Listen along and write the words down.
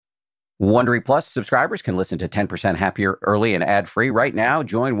Wondery Plus subscribers can listen to 10% Happier early and ad-free right now.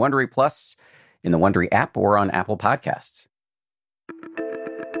 Join Wondery Plus in the Wondery app or on Apple Podcasts.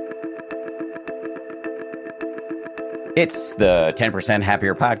 It's the 10%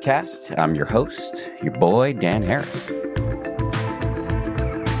 Happier podcast. I'm your host, your boy, Dan Harris.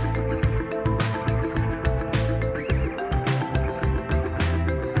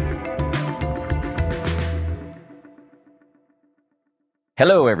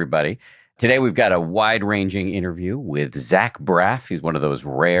 Hello, everybody. Today, we've got a wide-ranging interview with Zach Braff. He's one of those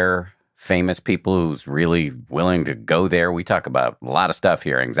rare, famous people who's really willing to go there. We talk about a lot of stuff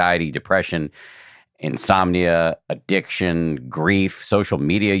here: anxiety, depression, insomnia, addiction, grief, social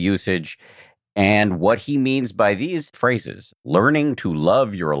media usage, and what he means by these phrases: learning to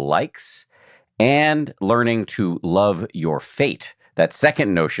love your likes and learning to love your fate. That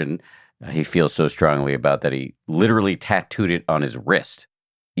second notion he feels so strongly about that he literally tattooed it on his wrist.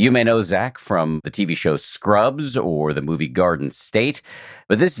 You may know Zach from the TV show Scrubs or the movie Garden State,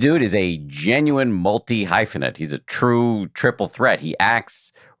 but this dude is a genuine multi-hyphenate. He's a true triple threat. He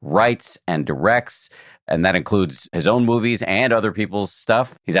acts, writes, and directs, and that includes his own movies and other people's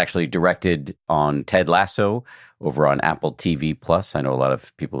stuff. He's actually directed on Ted Lasso over on Apple TV+. I know a lot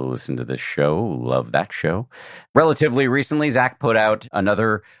of people who listen to this show love that show. Relatively recently, Zach put out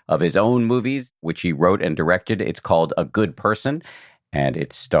another of his own movies, which he wrote and directed. It's called A Good Person, and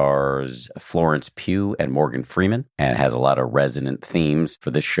it stars Florence Pugh and Morgan Freeman, and has a lot of resonant themes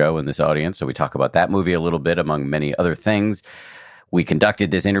for this show and this audience. So we talk about that movie a little bit, among many other things. We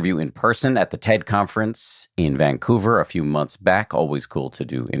conducted this interview in person at the TED conference in Vancouver a few months back. Always cool to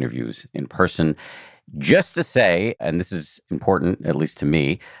do interviews in person. Just to say, and this is important, at least to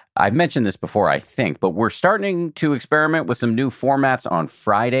me, I've mentioned this before, I think, but we're starting to experiment with some new formats on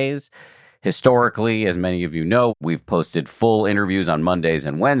Fridays. Historically, as many of you know, we've posted full interviews on Mondays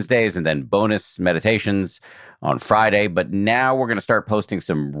and Wednesdays, and then bonus meditations on Friday. But now we're going to start posting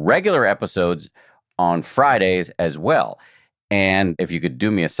some regular episodes on Fridays as well. And if you could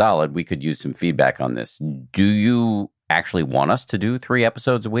do me a solid, we could use some feedback on this. Do you actually want us to do 3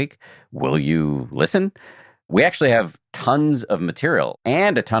 episodes a week? Will you listen? We actually have tons of material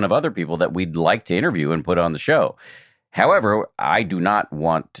and a ton of other people that we'd like to interview and put on the show. However, I do not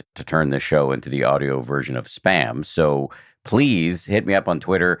want to turn this show into the audio version of spam. So please hit me up on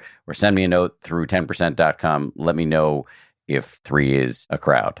Twitter or send me a note through 10%.com. Let me know if 3 is a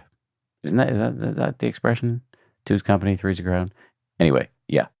crowd. Is that the expression? 2's company, 3's a crowd? Anyway,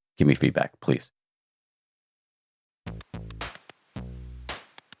 yeah, give me feedback, please.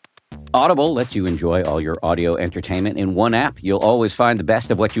 Audible lets you enjoy all your audio entertainment in one app. You'll always find the best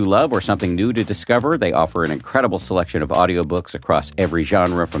of what you love or something new to discover. They offer an incredible selection of audiobooks across every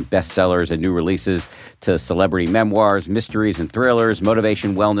genre, from bestsellers and new releases to celebrity memoirs, mysteries and thrillers,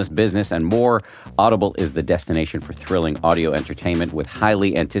 motivation, wellness, business, and more. Audible is the destination for thrilling audio entertainment with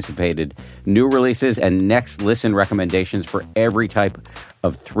highly anticipated new releases and next listen recommendations for every type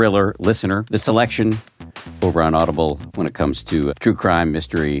of thriller listener. The selection over on Audible when it comes to true crime,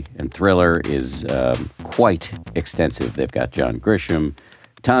 mystery, and thriller is quite extensive. They've got John Grisham,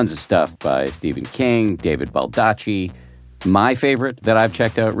 tons of stuff by Stephen King, David Baldacci. My favorite that I've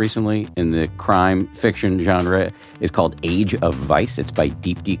checked out recently in the crime fiction genre is called Age of Vice. It's by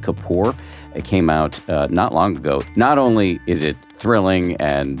Deepti Kapoor. It came out not long ago. Not only is it thrilling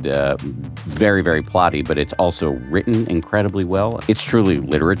and very, very plotty, but it's also written incredibly well. It's truly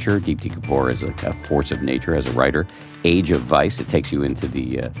literature. Deepti Kapoor is a force of nature as a writer. Age of Vice, it takes you into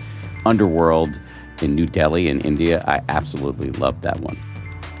the underworld in New Delhi in India. I absolutely love that one.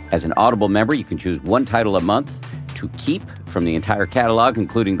 As an Audible member, you can choose one title a month to keep from the entire catalog,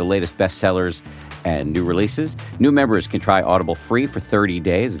 including the latest bestsellers and new releases. New members can try Audible free for 30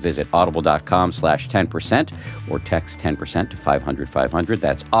 days. Visit audible.com/10% or text 10% to 500-500.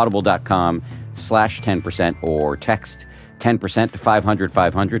 That's audible.com/10% or text 10% to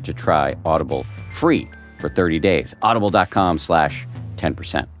 500-500 to try Audible free for 30 days.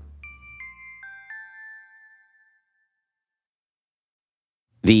 Audible.com/10%.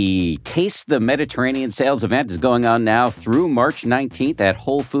 The Taste the Mediterranean sales event is going on now through March 19th at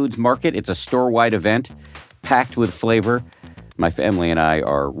Whole Foods Market. It's a store-wide event packed with flavor. My family and I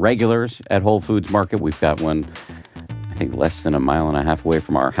are regulars at Whole Foods Market. We've got one, I think, less than a mile and a half away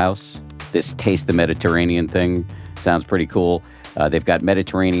from our house. This Taste the Mediterranean thing sounds pretty cool. They've got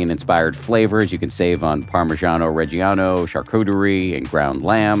Mediterranean-inspired flavors. You can save on Parmigiano Reggiano, charcuterie, and ground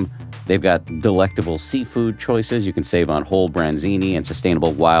lamb. They've got delectable seafood choices. You can save on whole branzini and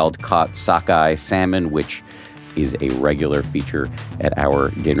sustainable wild-caught sockeye salmon, which is a regular feature at our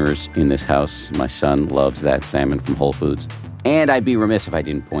dinners in this house. My son loves that salmon from Whole Foods. And I'd be remiss if I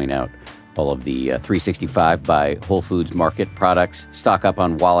didn't point out all of the 365 by Whole Foods Market products. Stock up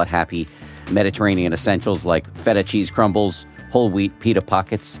on wallet-happy Mediterranean essentials like feta cheese crumbles, whole wheat pita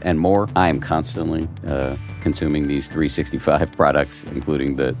pockets, and more. I am constantly consuming these 365 products,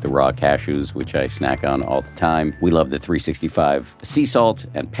 including the raw cashews, which I snack on all the time. We love the 365 sea salt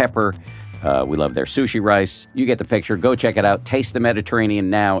and pepper. We love their sushi rice. You get the picture. Go check it out. Taste the Mediterranean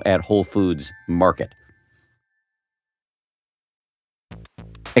now at Whole Foods Market.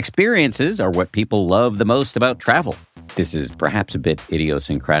 Experiences are what people love the most about travel. This is perhaps a bit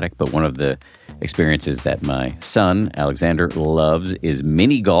idiosyncratic, but one of the experiences that my son, Alexander, loves is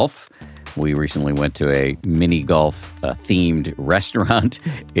mini golf. We recently went to a mini golf themed restaurant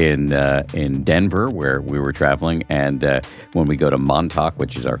in Denver where we were traveling. And when we go to Montauk,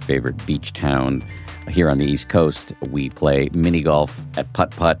 which is our favorite beach town here on the East Coast, we play mini golf at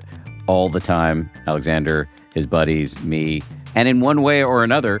putt-putt all the time. Alexander, his buddies, me. And in one way or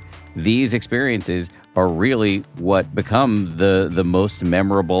another, these experiences are really what become the most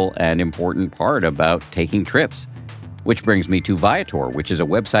memorable and important part about taking trips. Which brings me to Viator, which is a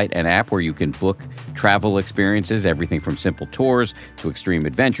website and app where you can book travel experiences, everything from simple tours to extreme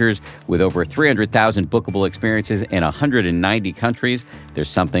adventures. With over 300,000 bookable experiences in 190 countries, there's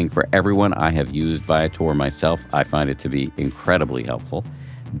something for everyone. I have used Viator myself. I find it to be incredibly helpful.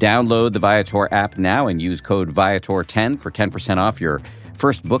 Download the Viator app now and use code Viator10 for 10% off your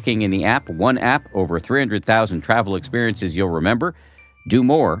first booking in the app. One app, over 300,000 travel experiences you'll remember. Do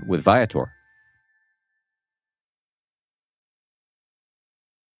more with Viator.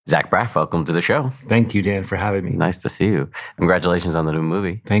 Zach Braff, welcome to the show. Thank you, Dan, for having me. Nice to see you. Congratulations on the new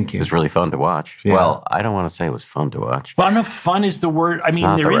movie. Thank you. It was really fun to watch. Yeah. Well, I don't want to say it was fun to watch. Well, I don't know if fun is the word. I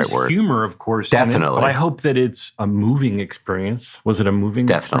mean, there is humor, of course. Definitely. But I hope that it's a moving experience. Was it a moving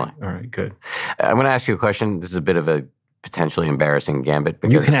Definitely. experience? All right, good. I'm going to ask you a question. This is a bit of a potentially embarrassing gambit.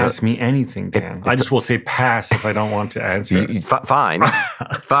 You can ask me anything, Dan. I just will say pass if I don't want to answer. Fine.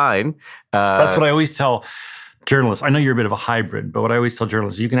 Fine. That's what I always tell journalists. I know you're a bit of a hybrid, but what I always tell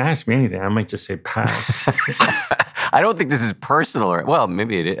journalists, you can ask me anything. I might just say pass. I don't think this is personal. Well,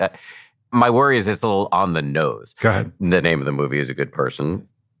 maybe it is. My worry is it's a little on the nose. Go ahead. The name of the movie is A Good Person.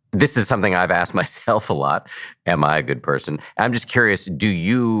 This is something I've asked myself a lot. Am I a good person? I'm just curious, do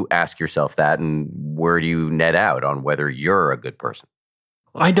you ask yourself that, and where do you net out on whether you're a good person?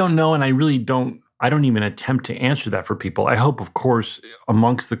 I don't know, and I really don't. I don't even attempt to answer that for people. I hope, of course,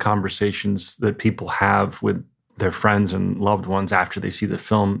 amongst the conversations that people have with their friends and loved ones after they see the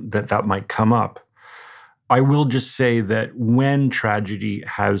film, that might come up. I will just say that when tragedy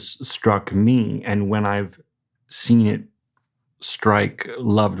has struck me and when I've seen it strike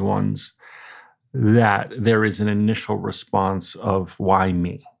loved ones, that there is an initial response of, why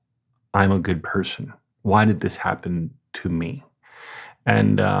me? I'm a good person. Why did this happen to me?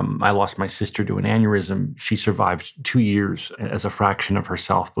 And I lost my sister to an aneurysm. She survived 2 years as a fraction of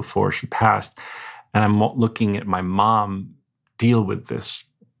herself before she passed. And I'm looking at my mom deal with this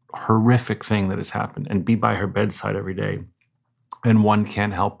horrific thing that has happened and be by her bedside every day. And one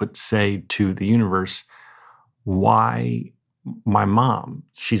can't help but say to the universe, why my mom?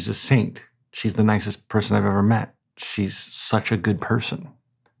 She's a saint. She's the nicest person I've ever met. She's such a good person.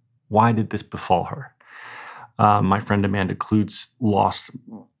 Why did this befall her? My friend Amanda Klutz lost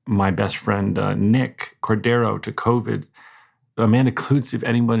my best friend Nick Cordero to COVID. Amanda Klutz, if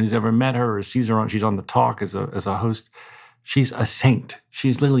anyone who's ever met her or sees her on, she's on The Talk as a host. She's a saint.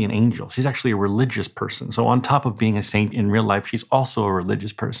 She's literally an angel. She's actually a religious person. So on top of being a saint in real life, she's also a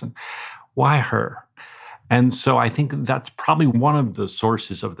religious person. Why her? And so I think that's probably one of the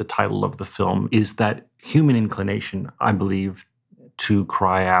sources of the title of the film is that human inclination, I believe, to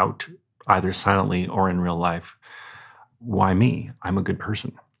cry out either silently or in real life, why me? I'm a good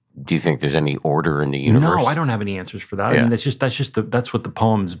person. Do you think there's any order in the universe? No, I don't have any answers for that. Yeah. I mean, that's what the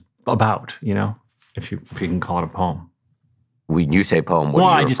poem's about, you know, if you can call it a poem. When you say poem,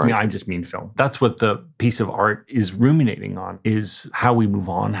 I just mean film. That's what the piece of art is ruminating on, is how we move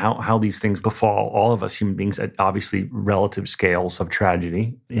on, how these things befall all of us human beings at obviously relative scales of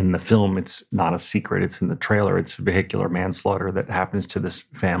tragedy. In the film, it's not a secret. It's in the trailer. It's vehicular manslaughter that happens to this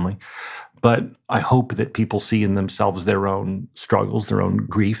family. But I hope that people see in themselves their own struggles, their own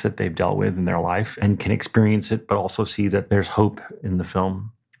grief that they've dealt with in their life and can experience it, but also see that there's hope in the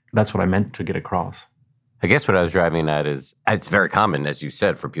film. That's what I meant to get across. I guess what I was driving at is, it's very common, as you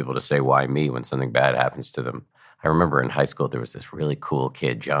said, for people to say, why me, when something bad happens to them. I remember in high school, there was this really cool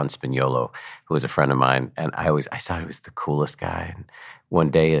kid, John Spagnuolo, who was a friend of mine. And I thought he was the coolest guy. And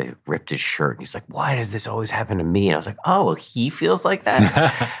one day I ripped his shirt and he's like, why does this always happen to me? And I was like, oh, well, he feels like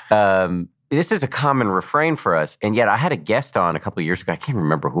that. this is a common refrain for us. And yet I had a guest on a couple of years ago. I can't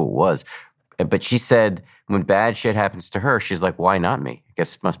remember who it was. But she said when bad shit happens to her, she's like, why not me? I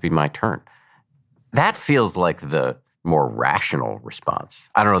guess it must be my turn. That feels like the more rational response.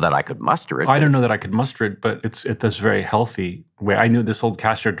 I don't know that I could muster it. I don't know that I could muster it, but it's very healthy way. I knew this old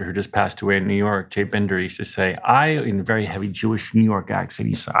cast director who just passed away in New York, Jay Binder, used to say, in a very heavy Jewish New York accent,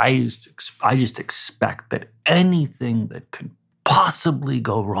 he said, I just expect that anything that could possibly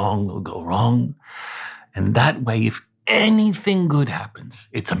go wrong will go wrong. And that way, if anything good happens,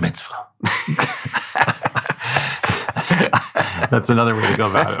 it's a mitzvah. That's another way to go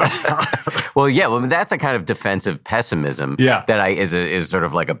about it. Well, yeah. Well, that's a kind of defensive pessimism that is sort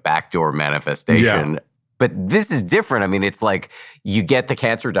of like a backdoor manifestation. Yeah. But this is different. I mean, it's like you get the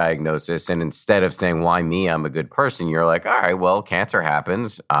cancer diagnosis, and instead of saying, why me, I'm a good person, you're like, all right, well, cancer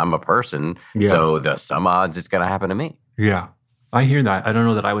happens. I'm a person. Yeah. So some odds it's going to happen to me. Yeah. I hear that. I don't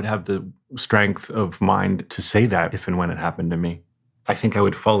know that I would have the strength of mind to say that if and when it happened to me. I think I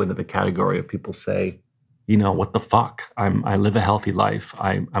would fall into the category of people say, what the fuck? I live a healthy life.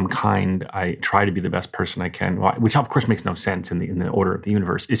 I'm kind. I try to be the best person I can, which of course makes no sense in the order of the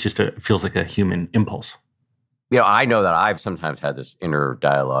universe. It's just it feels like a human impulse. I know that I've sometimes had this inner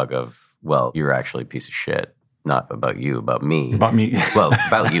dialogue of, well, you're actually a piece of shit. Not about you, about me. About me. Well,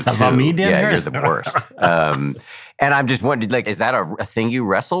 about you too. About me, Dan Harris? You're the worst. And I'm just wondering, is that a thing you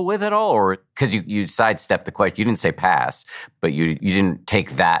wrestle with at all? Or because you sidestepped the question, you didn't say pass, but you didn't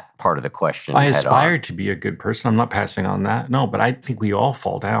take that part of the question I aspire to be a good person. I'm not passing on that. No, but I think we all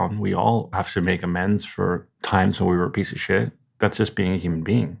fall down. We all have to make amends for times when we were a piece of shit. That's just being a human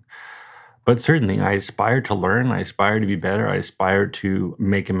being. But certainly, I aspire to learn. I aspire to be better. I aspire to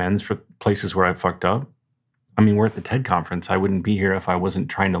make amends for places where I fucked up. I mean, we're at the TED conference. I wouldn't be here if I wasn't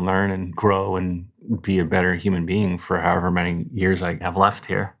trying to learn and grow and be a better human being for however many years I have left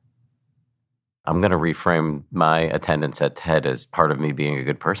here. I'm going to reframe my attendance at TED as part of me being a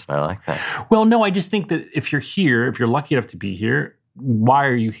good person. I like that. Well, no, I just think that if you're here, if you're lucky enough to be here, why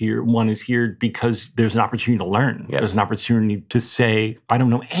are you here? One is here because there's an opportunity to learn. Yes. There's an opportunity to say, I don't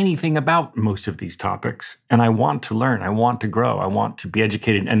know anything about most of these topics, and I want to learn. I want to grow. I want to be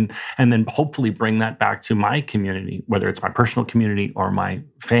educated, and then hopefully bring that back to my community, whether it's my personal community or my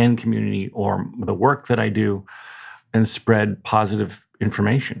fan community or the work that I do, and spread positive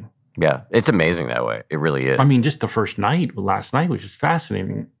information. Yeah, it's amazing that way. It really is. I mean, just the first night, last night, was just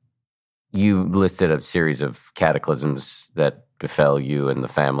fascinating. You listed a series of cataclysms that befell you and the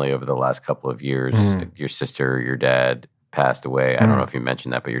family over the last couple of years. Your sister, your dad passed away. I don't know if you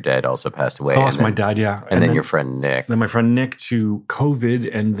mentioned that, but your dad also passed away. I lost my dad, yeah. And then your friend Nick. Then my friend Nick to COVID.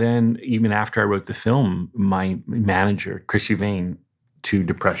 And then even after I wrote the film, my manager, Chrissy Vane, to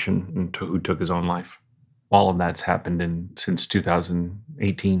depression, and who took his own life. All of that's happened since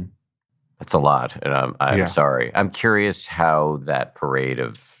 2018. That's a lot. And I'm sorry. I'm curious how that parade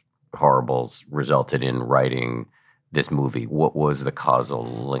of horribles resulted in writing this movie. What was the causal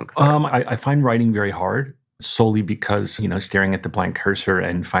link there? I find writing very hard, solely because, staring at the blank cursor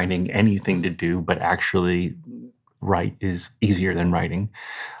and finding anything to do, but actually write is easier than writing.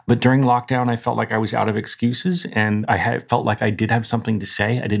 But during lockdown, I felt like I was out of excuses, and felt like I did have something to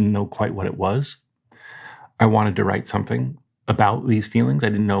say. I didn't know quite what it was. I wanted to write something about these feelings. I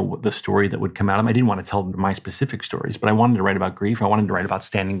didn't know what the story that would come out of them. I didn't want to tell my specific stories, but I wanted to write about grief. I wanted to write about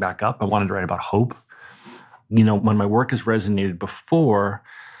standing back up. I wanted to write about hope. When my work has resonated before,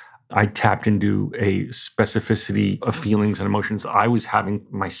 I tapped into a specificity of feelings and emotions I was having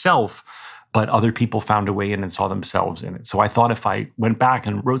myself, but other people found a way in and saw themselves in it. So I thought if I went back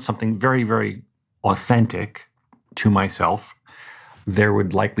and wrote something very, very authentic to myself, there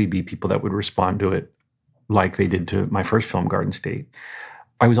would likely be people that would respond to it like they did to my first film, Garden State.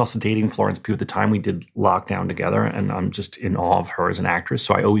 I was also dating Florence Pugh at the time. We did Lockdown together, and I'm just in awe of her as an actress.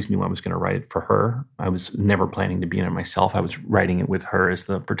 So I always knew I was going to write it for her. I was never planning to be in it myself. I was writing it with her as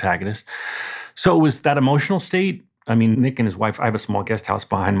the protagonist. So it was that emotional state. I mean, Nick and his wife, I have a small guest house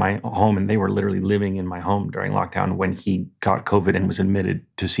behind my home, and they were literally living in my home during lockdown when he got COVID and was admitted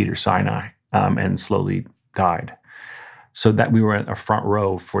to Cedars-Sinai and slowly died. So that we were at a front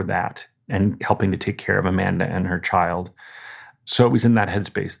row for that and helping to take care of Amanda and her child. So it was in that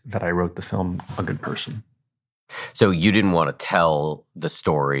headspace that I wrote the film, A Good Person. So you didn't want to tell the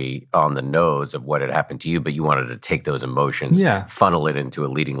story on the nose of what had happened to you, but you wanted to take those emotions, funnel it into a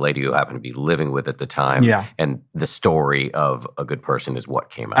leading lady who happened to be living with at the time. Yeah. And the story of A Good Person is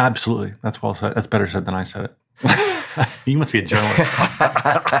what came out. Absolutely. That's well said. That's better said than I said it. You must be a journalist.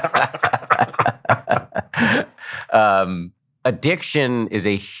 Addiction is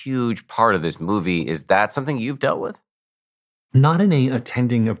a huge part of this movie. Is that something you've dealt with? Not in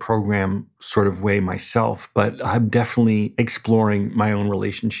attending a program sort of way myself, but I'm definitely exploring my own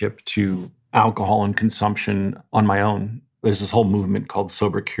relationship to alcohol and consumption on my own. There's this whole movement called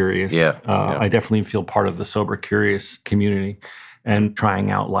Sober Curious. Yeah. I definitely feel part of the Sober Curious community and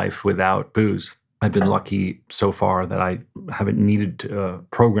trying out life without booze. I've been lucky so far that I haven't needed a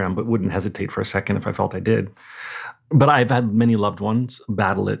program, but wouldn't hesitate for a second if I felt I did. But I've had many loved ones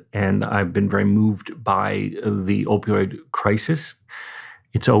battle it, and I've been very moved by the opioid crisis.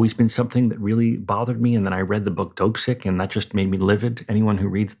 It's always been something that really bothered me, and then I read the book Dope Sick, and that just made me livid. Anyone who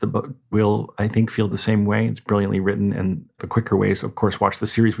reads the book will, I think, feel the same way. It's brilliantly written, and the quicker ways, of course, watch the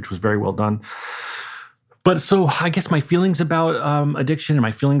series, which was very well done. But so I guess my feelings about addiction and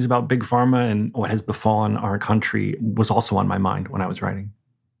my feelings about Big Pharma and what has befallen our country was also on my mind when I was writing.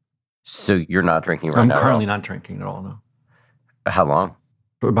 So you're not drinking right now? I'm currently not drinking at all, no. How long?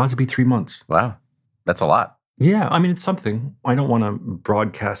 We're about to be 3 months. Wow. That's a lot. Yeah, I mean, it's something. I don't want to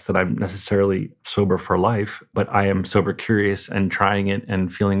broadcast that I'm necessarily sober for life, but I am sober curious and trying it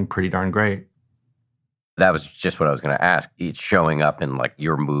and feeling pretty darn great. That was just what I was going to ask. It's showing up in like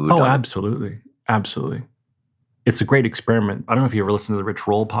your mood. Oh, absolutely. Absolutely. It's a great experiment. I don't know if you ever listened to the Rich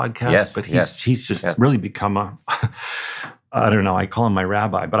Roll podcast, but he's just really become a... I don't know, I call him my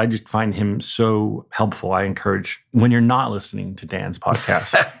rabbi, but I just find him so helpful. I encourage, when you're not listening to Dan's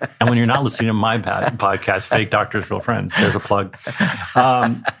podcast, and when you're not listening to my podcast, Fake Doctors, Real Friends, there's a plug.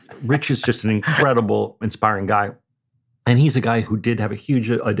 Rich is just an incredible, inspiring guy. And he's a guy who did have a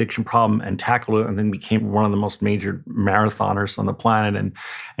huge addiction problem and tackled it and then became one of the most major marathoners on the planet.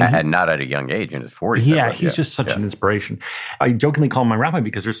 And not at a young age, in his 40s. Yeah, he's just such an inspiration. I jokingly call him my rabbi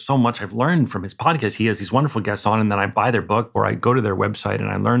because there's so much I've learned from his podcast. He has these wonderful guests on, and then I buy their book or I go to their website and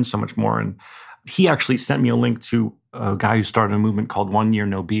I learn so much more. And he actually sent me a link to a guy who started a movement called 1 Year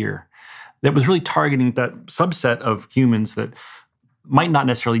No Beer that was really targeting that subset of humans that might not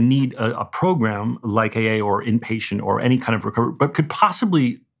necessarily need a program like AA or inpatient or any kind of recovery, but could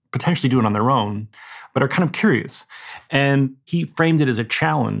potentially do it on their own, but are kind of curious. And he framed it as a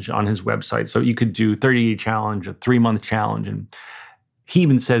challenge on his website. So you could do 30-day challenge, a 3-month challenge. And he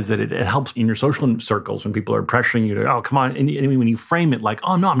even says that it helps in your social circles when people are pressuring you to, oh, come on. And when you frame it like,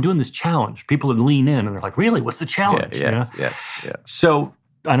 oh, no, I'm doing this challenge, people would lean in and they're like, really? What's the challenge? Yes. So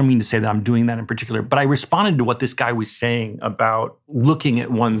I don't mean to say that I'm doing that in particular, but I responded to what this guy was saying about looking at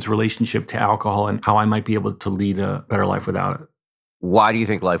one's relationship to alcohol and how I might be able to lead a better life without it. Why do you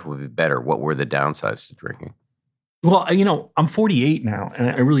think life would be better? What were the downsides to drinking? Well, I'm 48 now, and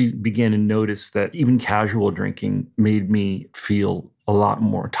I really began to notice that even casual drinking made me feel a lot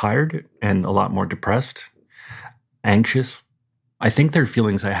more tired and a lot more depressed, anxious. I think they're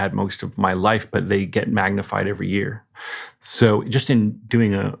feelings I had most of my life, but they get magnified every year. So just in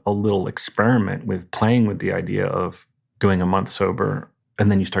doing a little experiment with playing with the idea of doing a month sober,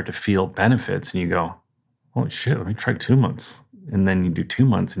 and then you start to feel benefits and you go, holy shit, let me try 2 months. And then you do 2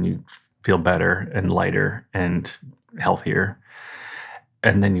 months and you feel better and lighter and healthier.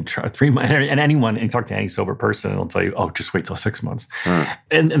 And then you try 3 months, and anyone, and you talk to any sober person, it'll tell you, oh, just wait till 6 months.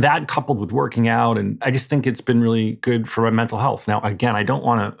 And that coupled with working out, and I just think it's been really good for my mental health. Now, again, I don't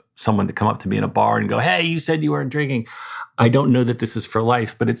want someone to come up to me in a bar and go, hey, you said you weren't drinking. I don't know that this is for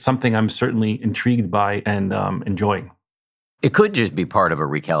life, but it's something I'm certainly intrigued by and enjoying. It could just be part of a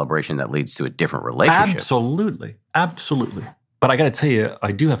recalibration that leads to a different relationship. Absolutely. But I got to tell you,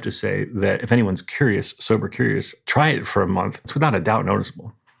 I do have to say that if anyone's curious, sober curious, try it for a month. It's without a doubt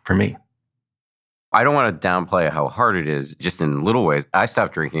noticeable for me. I don't want to downplay how hard it is, just in little ways. I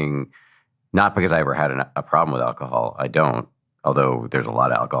stopped drinking not because I ever had a problem with alcohol. I don't, although there's a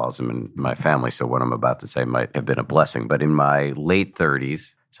lot of alcoholism in my family, so what I'm about to say might have been a blessing. But in my late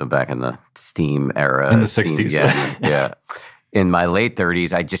 30s, so back in the steam era. In the 60s. Yeah. In my late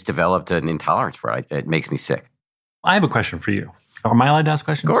 30s, I just developed an intolerance for it. It makes me sick. I have a question for you. Am I allowed to ask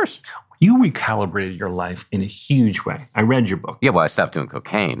questions? Of course. You recalibrated your life in a huge way. I read your book. Yeah, well, I stopped doing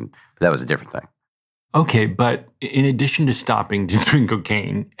cocaine, but that was a different thing. Okay, but in addition to stopping doing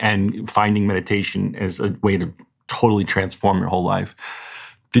cocaine and finding meditation as a way to totally transform your whole life,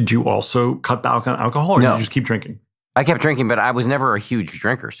 did you also cut back on alcohol, or did you just keep drinking? I kept drinking, but I was never a huge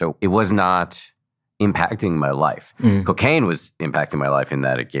drinker, so it was not impacting my life. Cocaine was impacting my life in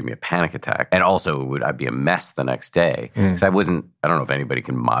that it gave me a panic attack. And also I'd be a mess the next day. Because I don't know if anybody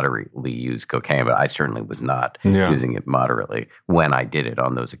can moderately use cocaine, but I certainly was not using it moderately when I did it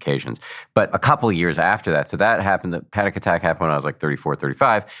on those occasions. But a couple of years after that, so that happened, the panic attack happened when I was like 34,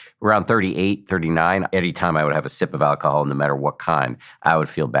 35. Around 38, 39, anytime I would have a sip of alcohol, no matter what kind, I would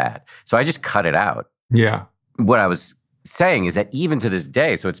feel bad. So I just cut it out. Yeah. What I was saying is that even to this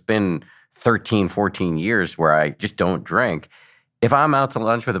day, so it's been 13, 14 years where I just don't drink. If I'm out to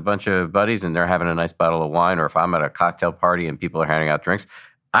lunch with a bunch of buddies and they're having a nice bottle of wine, or if I'm at a cocktail party and people are handing out drinks,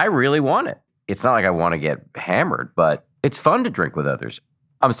 I really want it. It's not like I want to get hammered, but it's fun to drink with others.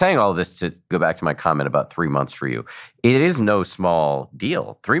 I'm saying all of this to go back to my comment about 3 months for you. It is no small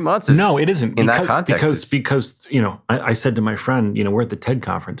deal. 3 months is no, it isn't. In that context, because I said to my friend, we're at the TED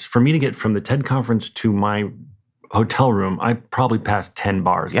conference. For me to get from the TED conference to my hotel room, I probably passed 10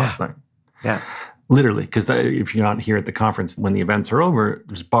 bars last night. Yeah. Literally, because if you're not here at the conference when the events are over,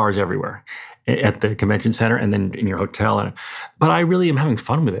 there's bars everywhere at the convention center and then in your hotel. But I really am having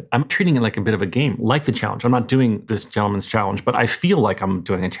fun with it. I'm treating it like a bit of a game, like the challenge. I'm not doing this gentleman's challenge, but I feel like I'm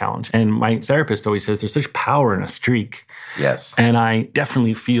doing a challenge. And my therapist always says there's such power in a streak. Yes. And I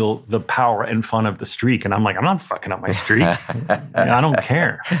definitely feel the power and fun of the streak. And I'm like, I'm not fucking up my streak. I don't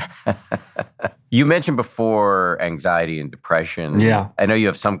care. You mentioned before anxiety and depression. Yeah. I know you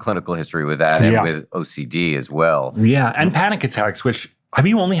have some clinical history with that and with OCD as well. Yeah, and panic attacks, which, have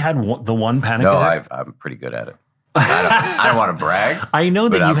you only had the one panic attack? No, I'm pretty good at it. I don't want to brag. I know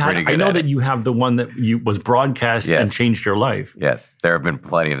that you have the one that was broadcast and changed your life. Yes, there have been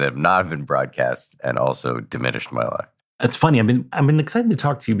plenty that have not been broadcast and also diminished my life. It's funny. I've been excited to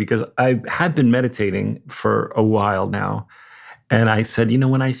talk to you because I had been meditating for a while now. And I said,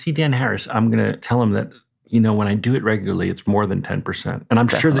 when I see Dan Harris, I'm going to tell him that, when I do it regularly, it's more than 10%. And I'm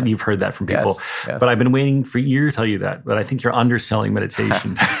sure that you've heard that from people. Yes. But I've been waiting for years to tell you that. But I think you're underselling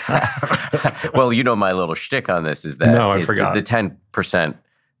meditation. Well, my little shtick on this is that I forgot. The 10%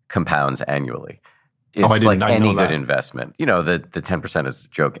 compounds annually. It's I didn't like any know good investment. The 10% is a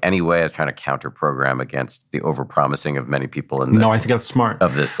joke anyway. I was trying to counter-program against the over-promising of many people in the I think that's smart.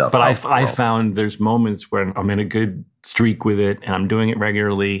 Of this self. But I found there's moments when I'm in a good streak with it and I'm doing it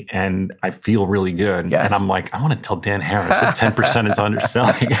regularly and I feel really good. Yes. And I'm like, I want to tell Dan Harris that 10% is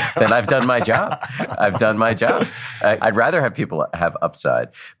underselling. Then I've done my job. I'd rather have people have upside.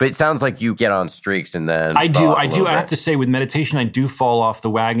 But it sounds like you get on streaks and then I do. I have to say with meditation, I do fall off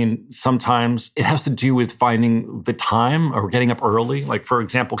the wagon sometimes. It has to do with finding the time or getting up early. Like, for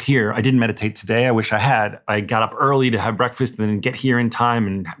example, here, I didn't meditate today. I wish I had. I got up early to have breakfast and then get here in time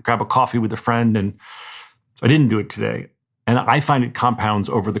and grab a coffee with a friend. And I didn't do it today. And I find it compounds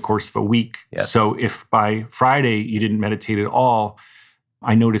over the course of a week. Yes. So if by Friday you didn't meditate at all,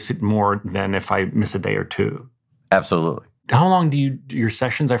 I notice it more than if I miss a day or two. Absolutely. How long do you do your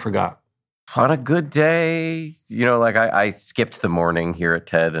sessions? I forgot. On a good day, I skipped the morning here at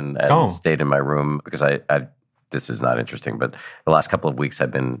TED and stayed in my room because I this is not interesting, but the last couple of weeks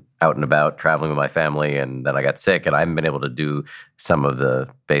I've been out and about traveling with my family, and then I got sick, and I haven't been able to do some of the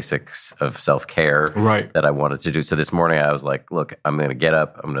basics of self-care that I wanted to do. So this morning I was like, look, I'm going to get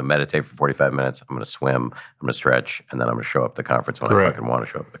up, I'm going to meditate for 45 minutes, I'm going to swim, I'm going to stretch, and then I'm going to show up at the conference when I fucking want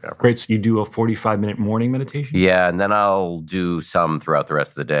to show up at the conference. Great. So you do a 45-minute morning meditation? Yeah, and then I'll do some throughout the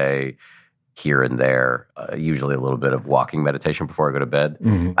rest of the day, here and there, usually a little bit of walking meditation before I go to bed.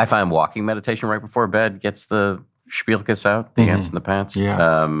 Mm-hmm. I find walking meditation right before bed gets the spielkes out, the ants in the pants.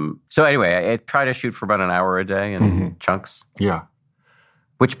 Yeah. So anyway, I try to shoot for about an hour a day in chunks. Yeah.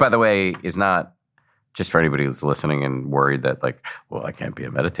 Which, by the way, is not just for anybody who's listening and worried that I can't be a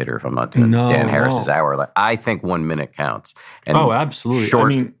meditator if I'm not doing Dan Harris's hour. I think 1 minute counts. And absolutely.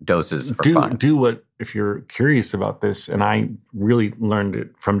 Short doses are fine. Do what, if you're curious about this, and I really learned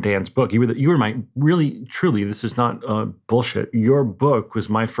it from Dan's book. You were my, really, truly, this is not bullshit. Your book was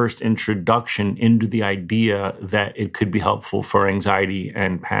my first introduction into the idea that it could be helpful for anxiety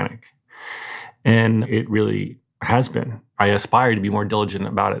and panic. And it really has been. I aspire to be more diligent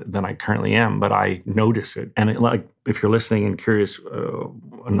about it than I currently am, but I notice it. And if you're listening and curious,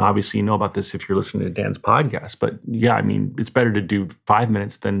 and obviously you know about this if you're listening to Dan's podcast, but yeah, it's better to do 5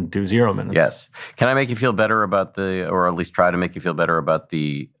 minutes than do 0 minutes. Yes. Can I make you feel better about or at least try to make you feel better about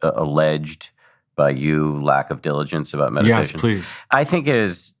the alleged by you lack of diligence about meditation? Yes, please. I think it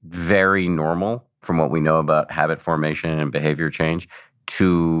is very normal from what we know about habit formation and behavior change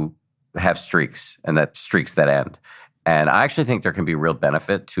to have streaks and that streaks that end. And I actually think there can be real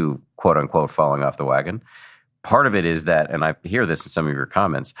benefit to, quote unquote, falling off the wagon. Part of it is that, and I hear this in some of your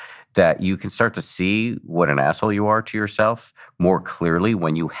comments, that you can start to see what an asshole you are to yourself more clearly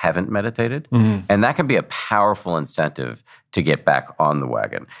when you haven't meditated. Mm-hmm. And that can be a powerful incentive to get back on the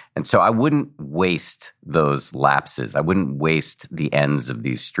wagon. And so I wouldn't waste those lapses. I wouldn't waste the ends of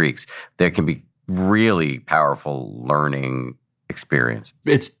these streaks. There can be really powerful learning experience.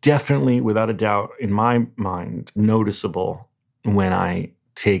 It's definitely, without a doubt, in my mind, noticeable when I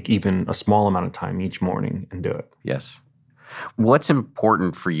take even a small amount of time each morning and do it. Yes. What's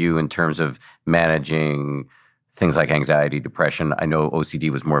important for you in terms of managing things like anxiety, depression. I know OCD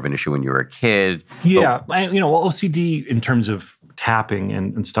was more of an issue when you were a kid. Yeah. OCD in terms of tapping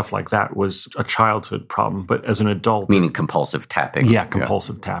and stuff like that was a childhood problem. But as an adult... Meaning compulsive tapping. Yeah,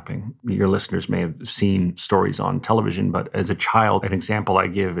 compulsive tapping. Your listeners may have seen stories on television, but as a child, an example I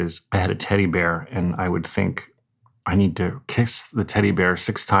give is I had a teddy bear and I would think, I need to kiss the teddy bear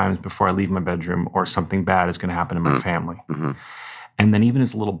 6 times before I leave my bedroom or something bad is going to happen to my family. Mm-hmm. And then even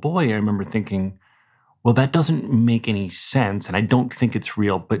as a little boy, I remember thinking, well, that doesn't make any sense, and I don't think it's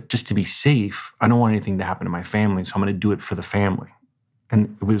real, but just to be safe, I don't want anything to happen to my family, so I'm going to do it for the family.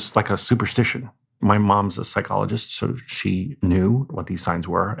 And it was like a superstition. My mom's a psychologist, so she knew what these signs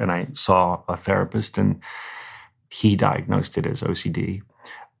were, and I saw a therapist, and he diagnosed it as OCD.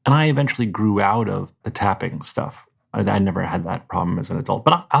 And I eventually grew out of the tapping stuff. I never had that problem as an adult,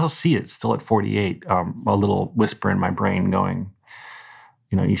 but I'll see it still at 48, a little whisper in my brain going,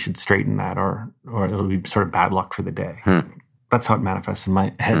 you should straighten that or it'll be sort of bad luck for the day. That's how it manifests in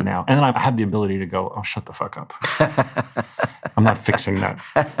my head now. And then I have the ability to go, oh, shut the fuck up. I'm not fixing that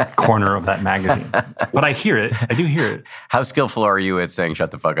corner of that magazine. But I hear it. I do hear it. How skillful are you at saying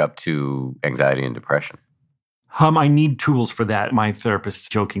shut the fuck up to anxiety and depression? I need tools for that. My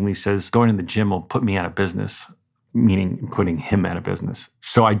therapist jokingly says going to the gym will put me out of business, meaning putting him out of business.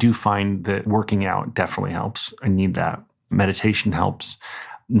 So I do find that working out definitely helps. I need that. Meditation helps.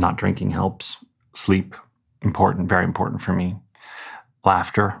 Not drinking helps. Sleep, important, very important for me.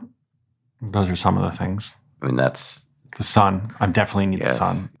 Laughter. Those are some of the things. I mean, that's... The sun. I definitely need the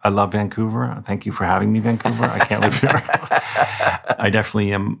sun. I love Vancouver. Thank you for having me, Vancouver. I can't live here. I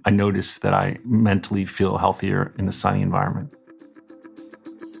definitely am. I notice that I mentally feel healthier in the sunny environment.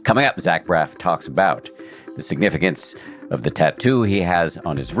 Coming up, Zach Braff talks about the significance of the tattoo he has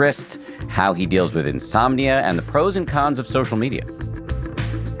on his wrist, how he deals with insomnia, and the pros and cons of social media.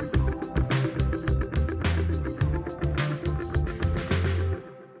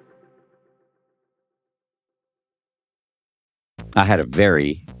 I had a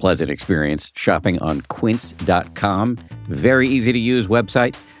very pleasant experience shopping on quince.com. Very easy to use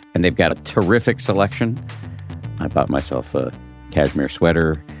website, and they've got a terrific selection. I bought myself a cashmere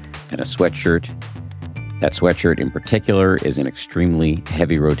sweater and a sweatshirt. That sweatshirt in particular is in extremely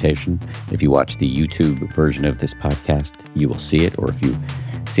heavy rotation. If you watch the YouTube version of this podcast, you will see it. Or if you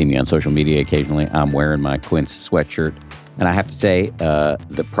see me on social media occasionally, I'm wearing my Quince sweatshirt. And I have to say,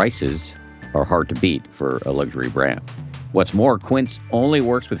 the prices are hard to beat for a luxury brand. What's more, Quince only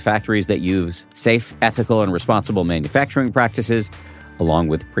works with factories that use safe, ethical, and responsible manufacturing practices, along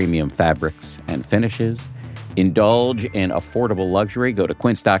with premium fabrics and finishes. Indulge in affordable luxury. Go to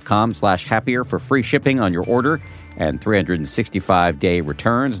quince.com/happier for free shipping on your order and 365-day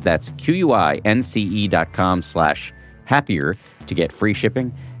returns. That's QUINCE.com/happier to get free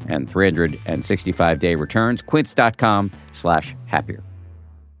shipping and 365-day returns. Quince.com/happier.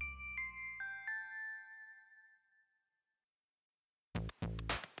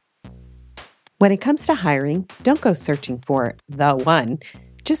 When it comes to hiring, don't go searching for the one.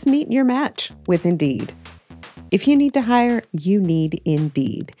 Just meet your match with Indeed. If you need to hire, you need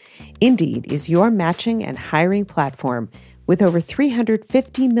Indeed. Indeed is your matching and hiring platform with over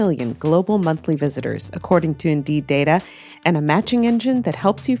 350 million global monthly visitors, according to Indeed data, and a matching engine that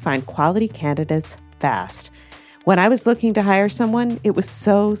helps you find quality candidates fast. When I was looking to hire someone, it was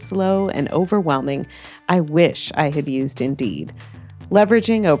so slow and overwhelming. I wish I had used Indeed.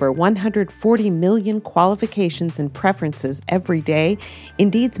 Leveraging over 140 million qualifications and preferences every day,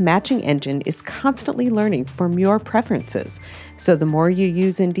 Indeed's matching engine is constantly learning from your preferences. So the more you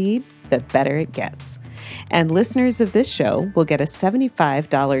use Indeed, the better it gets. And listeners of this show will get a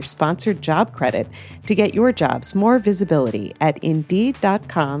 $75 sponsored job credit to get your jobs more visibility at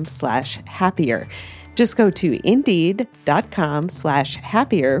Indeed.com/happier. Just go to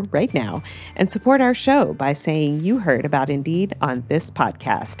Indeed.com/happier right now and support our show by saying you heard about Indeed on this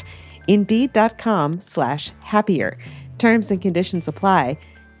podcast. Indeed.com/happier. Terms and conditions apply.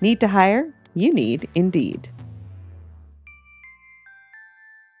 Need to hire? You need Indeed.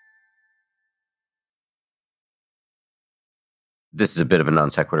 This is a bit of a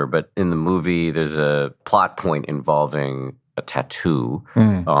non sequitur, but in the movie, there's a plot point involving a tattoo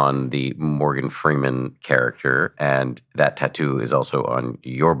on the Morgan Freeman character, and that tattoo is also on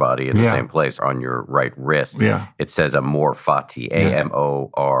your body in the same place, on your right wrist. Yeah. It says Amor Fati,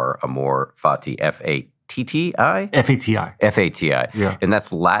 A-M-O-R, Amor Fati, F-A-T-T-I? F-A-T-I. F-A-T-I. Yeah. And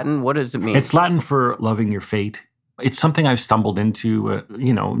that's Latin? What does it mean? It's Latin for loving your fate. It's something I've stumbled into,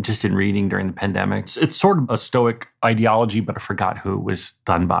 just in reading during the pandemic. It's sort of a Stoic ideology, but I forgot who it was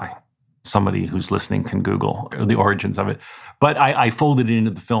done by. Somebody who's listening can Google the origins of it. But I folded it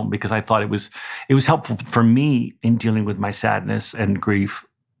into the film because I thought it was helpful for me in dealing with my sadness and grief,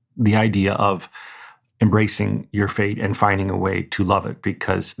 the idea of embracing your fate and finding a way to love it,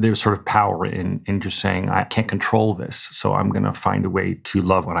 because there's sort of power in just saying, I can't control this, so I'm going to find a way to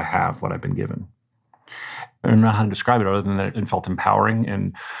love what I have, what I've been given. I don't know how to describe it other than that it felt empowering.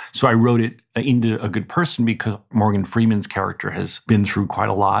 And so I wrote it into a good person because Morgan Freeman's character has been through quite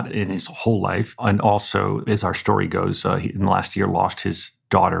a lot in his whole life. And also, as our story goes, he, in the last year, lost his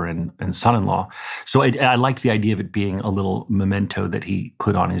daughter and son-in-law. So I liked the idea of it being a little memento that he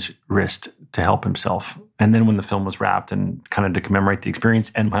put on his wrist to help himself. And then when the film was wrapped and kind of to commemorate the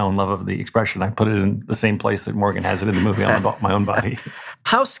experience and my own love of the expression, I put it in the same place that Morgan has it in the movie on my own body.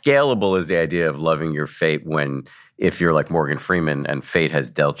 How scalable is the idea of loving your fate when, if you're like Morgan Freeman and fate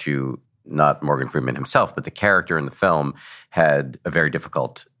has dealt you, not Morgan Freeman himself, but the character in the film had a very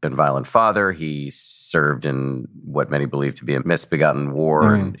difficult and violent father. He served in what many believe to be a misbegotten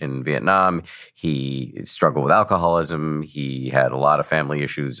war in Vietnam. He struggled with alcoholism. He had a lot of family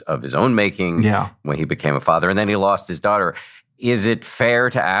issues of his own making when he became a father, and then he lost his daughter. Is it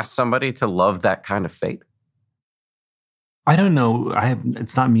fair to ask somebody to love that kind of fate? I don't know.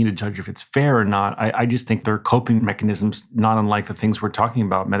 It's not me to judge if it's fair or not. I just think there are coping mechanisms not unlike the things we're talking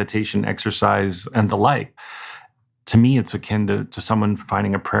about, meditation, exercise, and the like. To me, it's akin to someone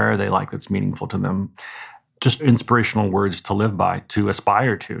finding a prayer they like that's meaningful to them. Just inspirational words to live by, to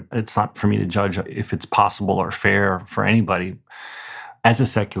aspire to. It's not for me to judge if it's possible or fair for anybody. As a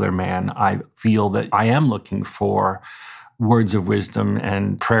secular man, I feel that I am looking for words of wisdom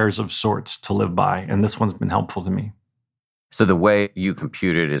and prayers of sorts to live by, and this one's been helpful to me. So the way you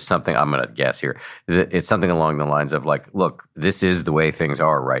compute it is something, I'm going to guess here, it's something along the lines of like, look, this is the way things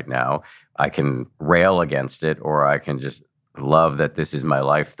are right now. I can rail against it, or I can just love that this is my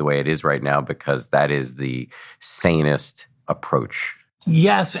life the way it is right now, because that is the sanest approach.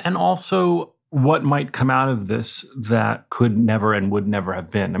 Yes, and also what might come out of this that could never and would never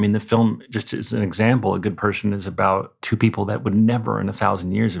have been. I mean, the film, just as an example, A Good Person is about two people that would never in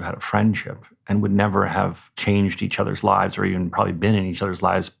 1,000 years have had a friendship and would never have changed each other's lives or even probably been in each other's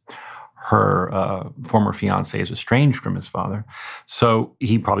lives. Her former fiancé is estranged from his father, so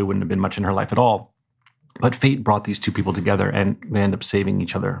he probably wouldn't have been much in her life at all. But fate brought these two people together, and they end up saving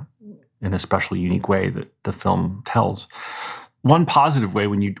each other in a special, unique way that the film tells. One positive way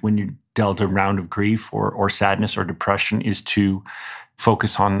when you dealt a round of grief or sadness or depression is to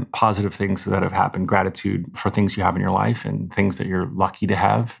focus on positive things that have happened, gratitude for things you have in your life and things that you're lucky to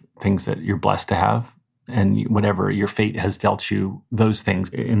have, things that you're blessed to have, and whatever your fate has dealt you, those things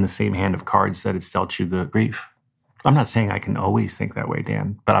in the same hand of cards that it's dealt you the grief. I'm not saying I can always think that way,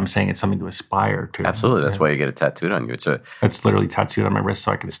 Dan, but I'm saying it's something to aspire to. Absolutely. That's why you get it tattooed on you. It's literally tattooed on my wrist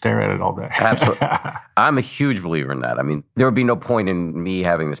so I can stare at it all day. Absolutely. I'm a huge believer in that. I mean, there would be no point in me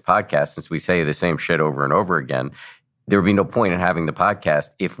having this podcast, since we say the same shit over and over again. There would be no point in having the podcast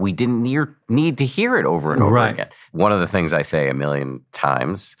if we didn't need to hear it over and over again. One of the things I say a million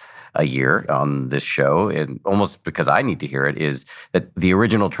times a year on this show, and almost because I need to hear it, is that the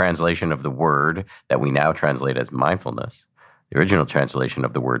original translation of the word that we now translate as mindfulness, the original translation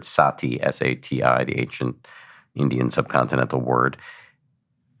of the word sati, S-A-T-I, the ancient Indian subcontinental word,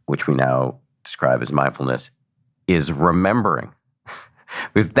 which we now describe as mindfulness, is remembering.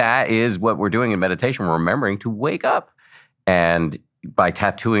 Because that is what we're doing in meditation. We're remembering to wake up. And by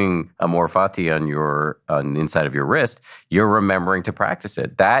tattooing Amor Fati on the inside of your wrist, you're remembering to practice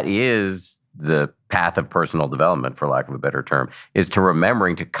it. That is the path of personal development, for lack of a better term, is to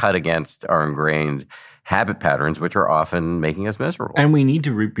remembering to cut against our ingrained habit patterns, which are often making us miserable. And we need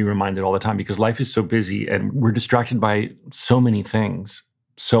to be reminded all the time, because life is so busy and we're distracted by so many things.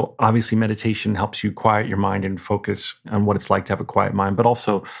 So obviously meditation helps you quiet your mind and focus on what it's like to have a quiet mind, but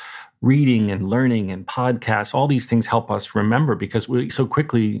also reading and learning and podcasts, all these things help us remember, because we so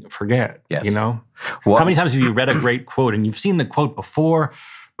quickly forget, you know? Well, how many times have you read a great quote and you've seen the quote before,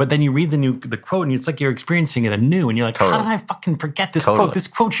 but then you read the quote and it's like you're experiencing it anew and you're like, how did I fucking forget this quote? This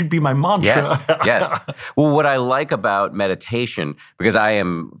quote should be my mantra. Yes. Well, what I like about meditation, because I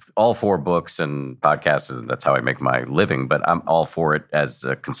am all for books and podcasts, and that's how I make my living, but I'm all for it as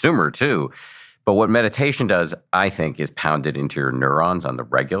a consumer too. But what meditation does, I think, is pound it into your neurons on the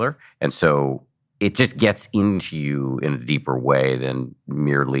regular. And so it just gets into you in a deeper way than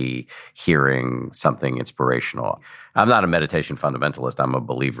merely hearing something inspirational. I'm not a meditation fundamentalist. I'm a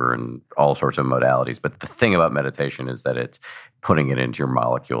believer in all sorts of modalities. But the thing about meditation is that it's putting it into your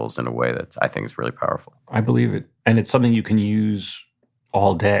molecules in a way that I think is really powerful. I believe it. And it's something you can use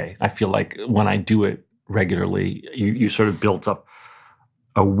all day. I feel like when I do it regularly, you sort of built up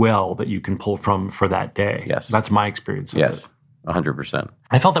a well that you can pull from for that day. Yes. That's my experience of it. Yes, 100%.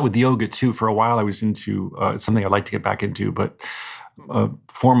 I felt that with yoga too. For a while, I was into something I'd like to get back into, but a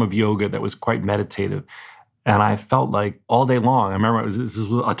form of yoga that was quite meditative. And I felt like all day long, I remember this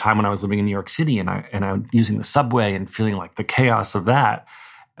was a time when I was living in New York City and I was using the subway and feeling like the chaos of that,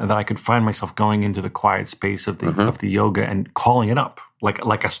 and that I could find myself going into the quiet space of the yoga and calling it up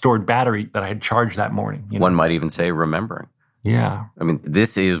like a stored battery that I had charged that morning. You know? One might even say remembering. Yeah. I mean,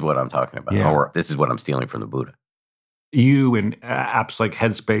 this is what I'm talking about, or this is what I'm stealing from the Buddha. You and apps like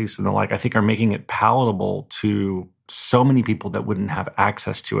Headspace and the like, I think, are making it palatable to so many people that wouldn't have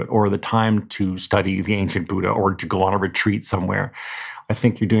access to it or the time to study the ancient Buddha or to go on a retreat somewhere. I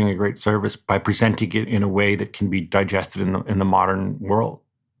think you're doing a great service by presenting it in a way that can be digested in the modern world.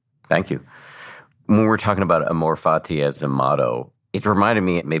 Thank you. When we're talking about amor fati as the motto, it reminded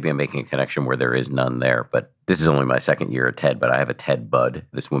me, maybe I'm making a connection where there is none there, but this is only my second year at TED, but I have a TED bud,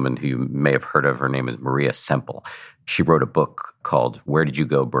 this woman who you may have heard of. Her name is Maria Semple. She wrote a book called Where Did You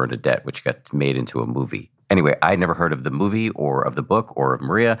Go, Bernadette, which got made into a movie. Anyway, I'd never heard of the movie or of the book or of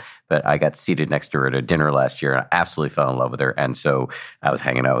Maria, but I got seated next to her at a dinner last year and I absolutely fell in love with her. And so I was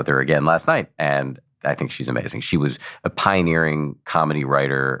hanging out with her again last night, and I think she's amazing. She was a pioneering comedy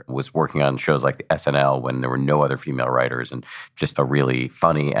writer, was working on shows like the SNL when there were no other female writers, and just a really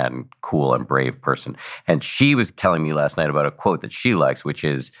funny and cool and brave person. And she was telling me last night about a quote that she likes, which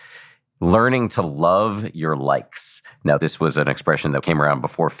is, learning to love your likes. Now, this was an expression that came around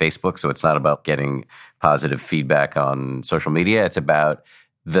before Facebook, so it's not about getting positive feedback on social media. It's about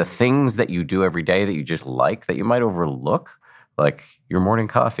the things that you do every day that you just like, that you might overlook, like your morning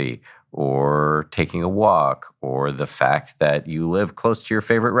coffee or taking a walk or the fact that you live close to your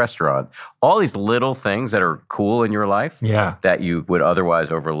favorite restaurant. All these little things that are cool in your life that you would otherwise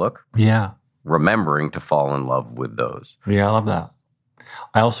overlook. Yeah. Remembering to fall in love with those. Yeah, I love that.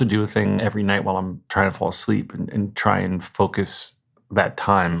 I also do a thing every night while I'm trying to fall asleep and try and focus that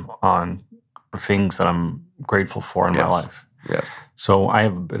time on the things that I'm grateful for in my life. Yes. So I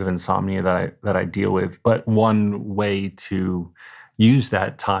have a bit of insomnia that I deal with, but one way to use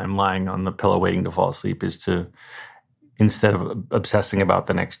that time lying on the pillow waiting to fall asleep is to, instead of obsessing about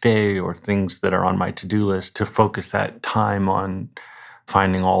the next day or things that are on my to-do list, to focus that time on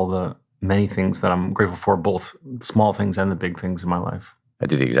finding all the many things that I'm grateful for, both small things and the big things in my life. I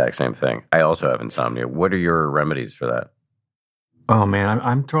do the exact same thing. I also have insomnia. What are your remedies for that? Oh, man,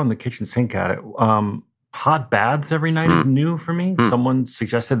 I'm throwing the kitchen sink at it. Hot baths every night is new for me. Someone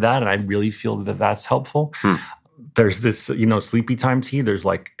suggested that, and I really feel that that's helpful. There's this, sleepy time tea. There's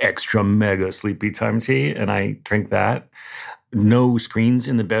like extra mega sleepy time tea, and I drink that. No screens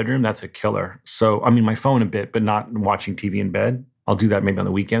in the bedroom. That's a killer. So, I mean, my phone a bit, but not watching TV in bed. I'll do that maybe on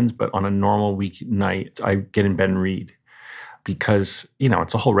the weekends, but on a normal weeknight, I get in bed and read because,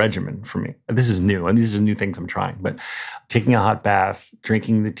 it's a whole regimen for me. This is new, and these are new things I'm trying. But taking a hot bath,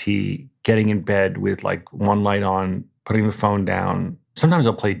 drinking the tea, getting in bed with like one light on, putting the phone down. Sometimes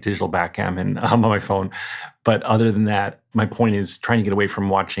I'll play digital backgammon on my phone. But other than that, my point is trying to get away from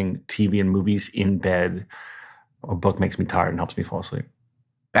watching TV and movies in bed. A book makes me tired and helps me fall asleep.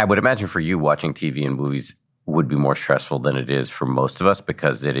 I would imagine for you, watching TV and movies would be more stressful than it is for most of us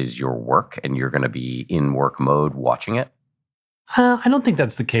because it is your work and you're going to be in work mode watching it. I don't think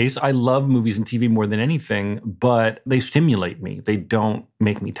that's the case. I love movies and TV more than anything, but they stimulate me. They don't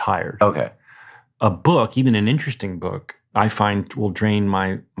make me tired. Okay. A book, even an interesting book, I find will drain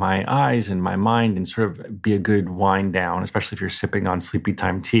my eyes and my mind and sort of be a good wind down, especially if you're sipping on sleepy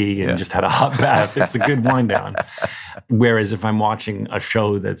time tea and just had a hot bath. It's a good wind down. Whereas if I'm watching a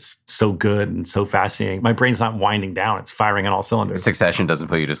show that's so good and so fascinating, my brain's not winding down. It's firing on all cylinders. Succession doesn't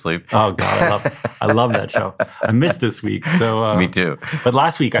put you to sleep. Oh, God, I love that show. I missed this week. So me too. But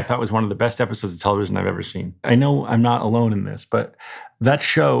last week I thought was one of the best episodes of television I've ever seen. I know I'm not alone in this, but that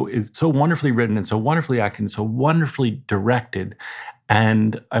show is so wonderfully written and so wonderfully acted and so wonderfully directed.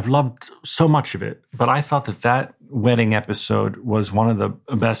 And I've loved so much of it. But I thought that wedding episode was one of the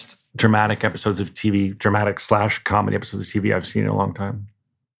best dramatic episodes of TV, dramatic/comedy episodes of TV I've seen in a long time.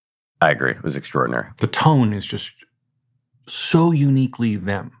 I agree. It was extraordinary. The tone is just so uniquely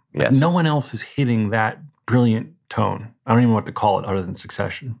them. Yes. No one else is hitting that brilliant tone. I don't even know what to call it other than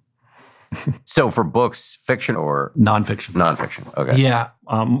Succession. So for books, fiction or? Nonfiction. Nonfiction, okay. Yeah.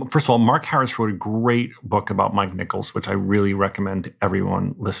 First of all, Mark Harris wrote a great book about Mike Nichols, which I really recommend to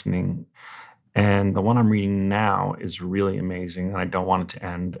everyone listening. And the one I'm reading now is really amazing, and I don't want it to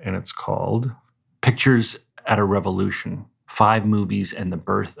end. And it's called Pictures at a Revolution, 5 Movies and the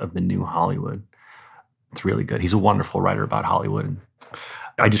Birth of the New Hollywood. It's really good. He's a wonderful writer about Hollywood.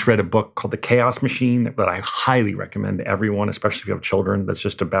 I just read a book called The Chaos Machine that I highly recommend to everyone, especially if you have children, that's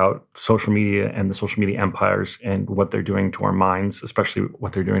just about social media and the social media empires and what they're doing to our minds, especially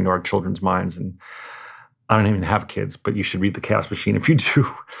what they're doing to our children's minds. And I don't even have kids, but you should read The Chaos Machine if you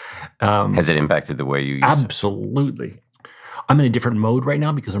do. Has it impacted the way you use it? Absolutely. I'm in a different mode right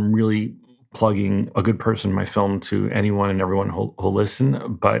now because I'm really plugging A Good Person, my film, to anyone and everyone who'll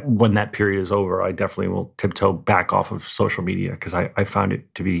listen. But when that period is over, I definitely will tiptoe back off of social media because I found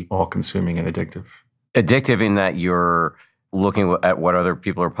it to be all-consuming and addictive. Addictive in that you're looking at what other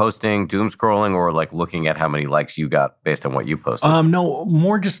people are posting, doom scrolling, or like looking at how many likes you got based on what you posted? No,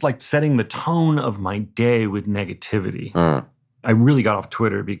 more just like setting the tone of my day with negativity. I really got off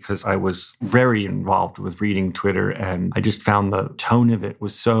Twitter because I was very involved with reading Twitter, and I just found the tone of it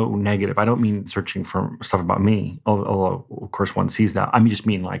was so negative. I don't mean searching for stuff about me, although of course one sees that. I just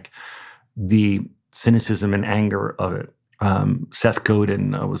mean like the cynicism and anger of it. Seth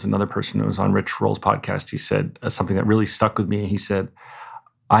Godin was another person who was on Rich Roll's podcast. He said something that really stuck with me. He said,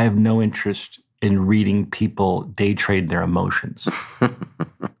 I have no interest in reading people day trade their emotions.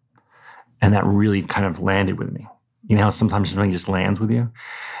 And that really kind of landed with me. You know how sometimes something just lands with you?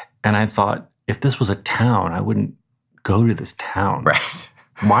 And I thought, if this was a town, I wouldn't go to this town. Right.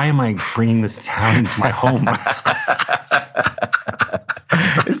 Why am I bringing this town into my home?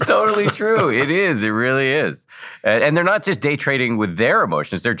 It's totally true. It is. It really is. And they're not just day trading with their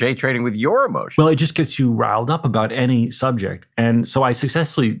emotions. They're day trading with your emotions. Well, it just gets you riled up about any subject. And so I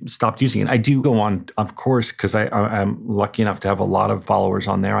successfully stopped using it. I do go on, of course, because I'm lucky enough to have a lot of followers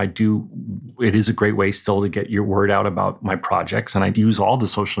on there. It is a great way still to get your word out about my projects. And I use all the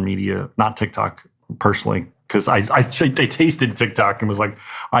social media, not TikTok personally, because I tasted TikTok and was like,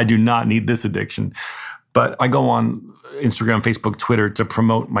 I do not need this addiction. But I go on Instagram, Facebook, Twitter to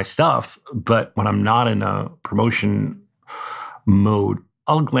promote my stuff. But when I'm not in a promotion mode,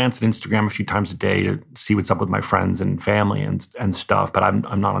 I'll glance at Instagram a few times a day to see what's up with my friends and family and stuff. But I'm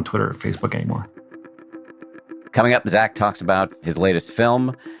not on Twitter or Facebook anymore. Coming up, Zach talks about his latest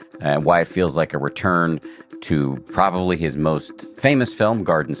film and why it feels like a return to probably his most famous film,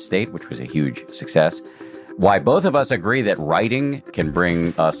 Garden State, which was a huge success. Why both of us agree that writing can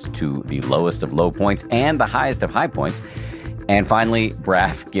bring us to the lowest of low points and the highest of high points. And finally,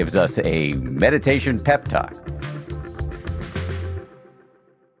 Braff gives us a meditation pep talk.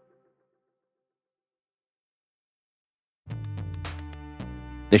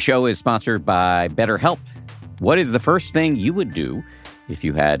 The show is sponsored by BetterHelp. What is the first thing you would do if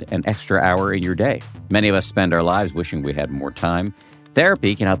you had an extra hour in your day? Many of us spend our lives wishing we had more time.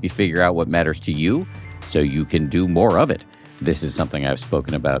 Therapy can help you figure out what matters to you, so you can do more of it. This is something I've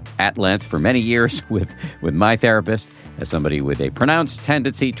spoken about at length for many years with my therapist, as somebody with a pronounced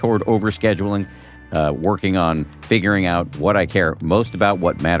tendency toward overscheduling, working on figuring out what I care most about,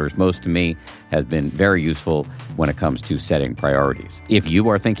 what matters most to me, has been very useful when it comes to setting priorities. If you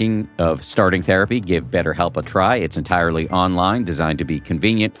are thinking of starting therapy, give BetterHelp a try. It's entirely online, designed to be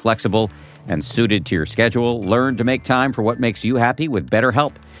convenient, flexible, and suited to your schedule. Learn to make time for what makes you happy with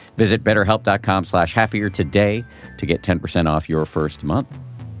BetterHelp. Visit BetterHelp.com/happier today to get 10% off your first month.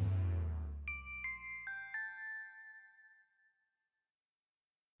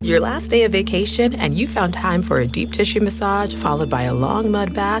 Your last day of vacation and you found time for a deep tissue massage followed by a long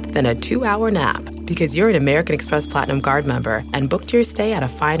mud bath, then a 2-hour nap. Because you're an American Express Platinum Card member and booked your stay at a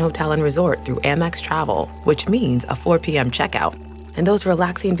fine hotel and resort through Amex Travel, which means a 4 p.m. checkout. And those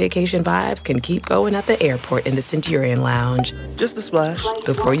relaxing vacation vibes can keep going at the airport in the Centurion Lounge. Just a splash.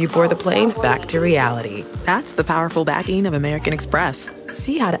 Before you board the plane, back to reality. That's the powerful backing of American Express.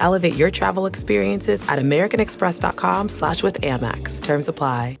 See how to elevate your travel experiences at americanexpress.com/withAmex. Terms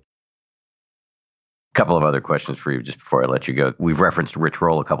apply. A couple of other questions for you just before I let you go. We've referenced Rich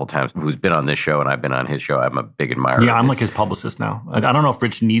Roll a couple times, who's been on this show, and I've been on his show. I'm a big admirer. Yeah, I'm like his publicist now. I don't know if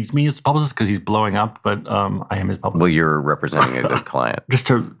Rich needs me as a publicist because he's blowing up, but I am his publicist. Well, you're representing a good client. Just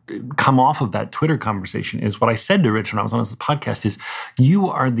to come off of that Twitter conversation is what I said to Rich when I was on his podcast is,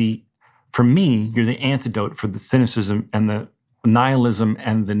 for me, you're the antidote for the cynicism and the nihilism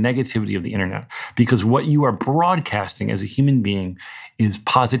and the negativity of the internet. Because what you are broadcasting as a human being is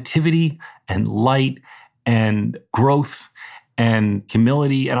positivity and light and growth and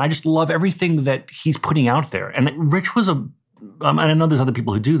humility. And I just love everything that he's putting out there. And Rich was and I know there's other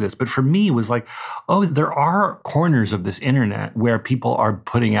people who do this, but for me, it was like, oh, there are corners of this internet where people are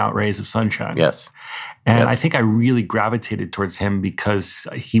putting out rays of sunshine. Yes. And yes. I think I really gravitated towards him because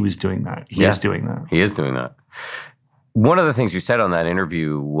he was doing that. He is doing that. He is doing that. One of the things you said on that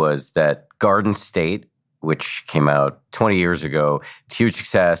interview was that Garden State, which came out 20 years ago, huge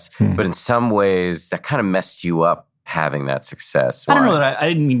success, but in some ways that kind of messed you up having that success? I don't know that I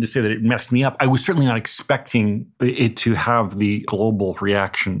didn't mean to say that it messed me up. I was certainly not expecting it to have the global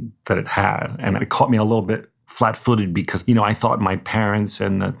reaction that it had. And it caught me a little bit flat-footed because, I thought my parents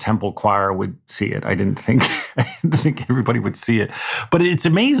and the temple choir would see it. I didn't think everybody would see it. But it's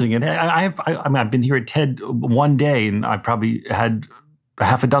amazing. And I've been here at TED one day, and I probably had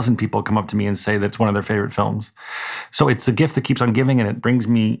half a dozen people come up to me and say that's one of their favorite films. So it's a gift that keeps on giving, and it brings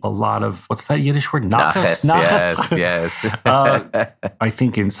me a lot of, what's that Yiddish word? Naches. Yes. I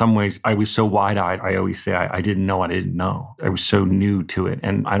think in some ways I was so wide-eyed. I always say I didn't know what I didn't know. I was so new to it,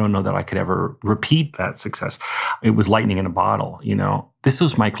 and I don't know that I could ever repeat that success. It was lightning in a bottle, This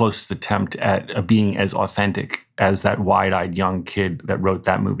was my closest attempt at being as authentic as that wide-eyed young kid that wrote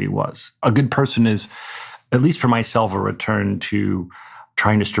that movie was. A Good Person is, at least for myself, a return to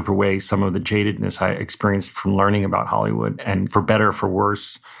trying to strip away some of the jadedness I experienced from learning about Hollywood, and for better or for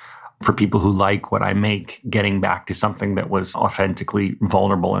worse, for people who like what I make, getting back to something that was authentically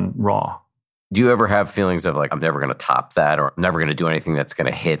vulnerable and raw. Do you ever have feelings of like, I'm never going to top that, or I'm never going to do anything that's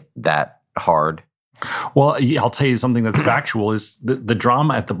going to hit that hard? Well, I'll tell you something that's factual is the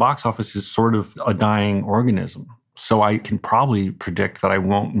drama at the box office is sort of a dying organism. So I can probably predict that I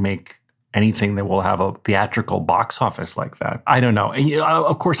won't make anything that will have a theatrical box office like that. I don't know.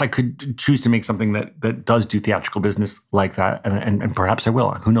 Of course, I could choose to make something that does do theatrical business like that, and perhaps I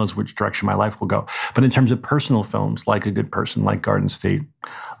will. Who knows which direction my life will go. But in terms of personal films, like A Good Person, like Garden State,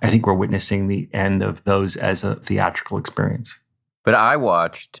 I think we're witnessing the end of those as a theatrical experience. But I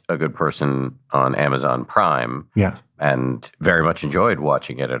watched A Good Person on Amazon Prime. Yes. And very much enjoyed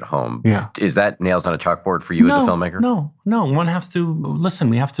watching it at home. Yeah. Is that nails on a chalkboard for you as a filmmaker? No. One has to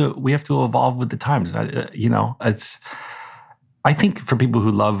listen. We have to evolve with the times. I think for people who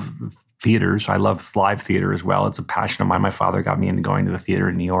love theaters, I love live theater as well. It's a passion of mine. My father got me into going to the theater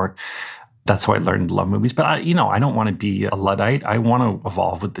in New York. That's how I learned to love movies. But I don't want to be a Luddite. I want to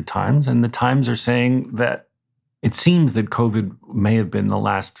evolve with the times. And the times are saying that it seems that COVID may have been the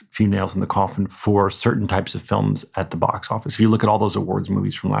last few nails in the coffin for certain types of films at the box office. If you look at all those awards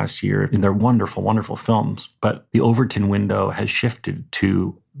movies from last year, and they're wonderful, wonderful films, but the Overton window has shifted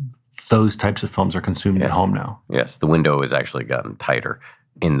to those types of films are consumed at home now. Yes, the window has actually gotten tighter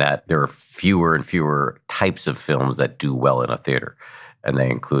in that there are fewer and fewer types of films that do well in a theater, and they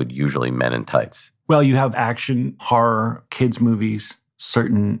include usually men in tights. Well, you have action, horror, kids' movies,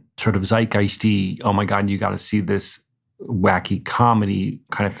 certain sort of zeitgeisty, oh my God, you got to see this wacky comedy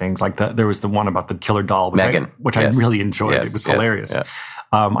kind of things. Like there was the one about the killer doll, which I really enjoyed. It was hilarious. Yes.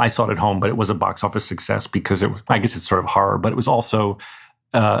 I saw it at home, but it was a box office success because I guess it's sort of horror, but it was also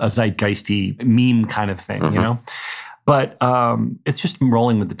a zeitgeisty meme kind of thing, But it's just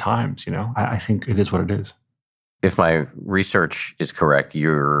rolling with the times, I think it is what it is. If my research is correct,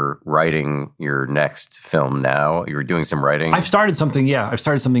 you're writing your next film now. You're doing some writing. I've started something, I've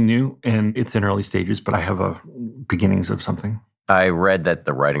started something new, and it's in early stages, but I have beginnings of something. I read that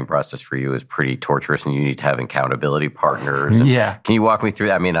the writing process for you is pretty torturous, and you need to have accountability partners. Yeah. Can you walk me through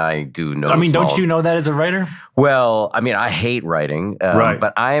that? I mean, I do know. Don't you know that as a writer? Well, I hate writing, right.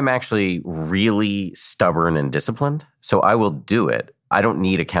 But I am actually really stubborn and disciplined, so I will do it. I don't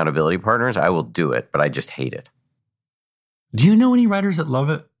need accountability partners. I will do it, but I just hate it. Do you know any writers that love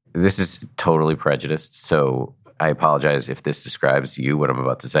it? This is totally prejudiced, so I apologize if this describes you, what I'm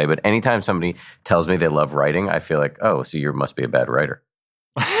about to say. But anytime somebody tells me they love writing, I feel like, oh, so you must be a bad writer.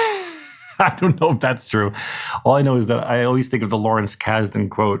 I don't know if that's true. All I know is that I always think of the Lawrence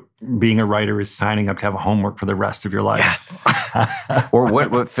Kasdan quote, being a writer is signing up to have homework for the rest of your life. Yes. Or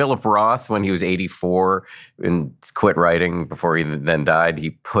what Philip Roth, when he was 84 and quit writing before he then died,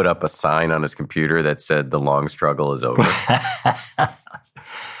 he put up a sign on his computer that said, "The long struggle is over."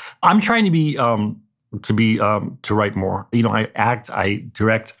 I'm trying to write more. I act, I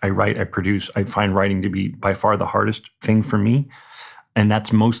direct, I write, I produce. I find writing to be by far the hardest thing for me. And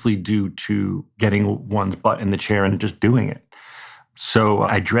that's mostly due to getting one's butt in the chair and just doing it. So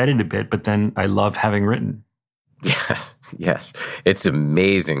I dread it a bit, but then I love having written. Yes. It's an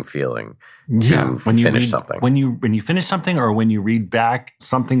amazing feeling to finish something. When you finish something, or when you read back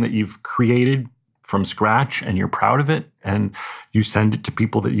something that you've created from scratch and you're proud of it, and you send it to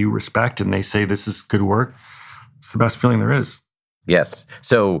people that you respect and they say, this is good work, it's the best feeling there is. Yes.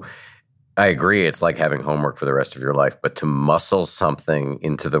 So I agree. It's like having homework for the rest of your life, but to muscle something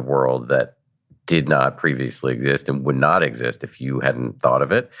into the world that did not previously exist and would not exist if you hadn't thought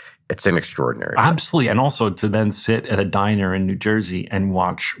of it, it's an extraordinary thing. Absolutely. And also to then sit at a diner in New Jersey and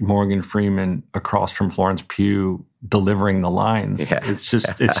watch Morgan Freeman across from Florence Pugh delivering the lines. Yeah. It's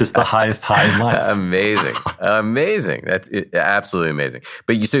just the highest high in life. Amazing. That's absolutely amazing.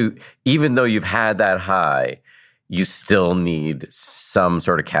 But so even though you've had that high, you still need some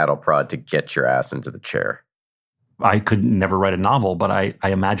sort of cattle prod to get your ass into the chair. I could never write a novel, but I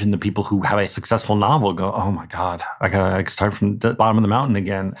imagine the people who have a successful novel go, oh my God, I gotta start from the bottom of the mountain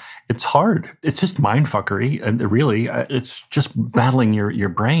again. It's hard. It's just mind fuckery. And really, it's just battling your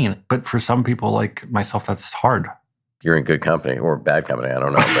brain. But for some people like myself, that's hard. You're in good company or bad company. I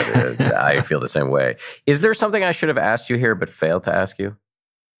don't know, but I feel the same way. Is there something I should have asked you here but failed to ask you?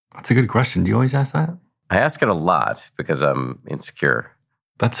 That's a good question. Do you always ask that? I ask it a lot because I'm insecure.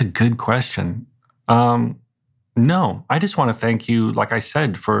 That's a good question. No, I just want to thank you, like I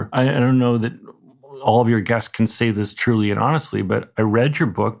said, I don't know that all of your guests can say this truly and honestly, but I read your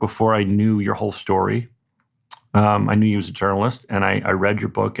book before I knew your whole story. I knew you as a journalist, and I read your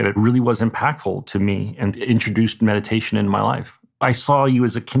book, and it really was impactful to me and introduced meditation into my life. I saw you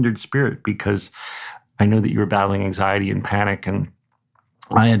as a kindred spirit because I know that you were battling anxiety and panic, and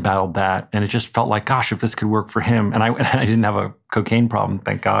I had battled that, and it just felt like, gosh, if this could work for him. And I didn't have a cocaine problem,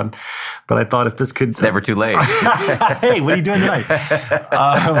 thank God. But I thought if this could... It's never too late. Hey, what are you doing tonight?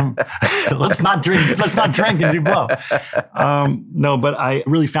 Let's not drink and do blow. No, but I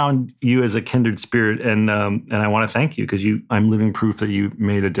really found you as a kindred spirit, and I want to thank you because I'm living proof that you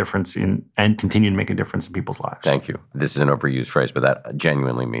made a difference and continue to make a difference in people's lives. Thank you. This is an overused phrase, but that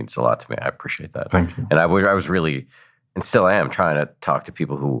genuinely means a lot to me. I appreciate that. Thank you. And I was really... and still am trying to talk to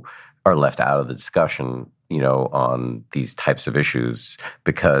people who are left out of the discussion, on these types of issues,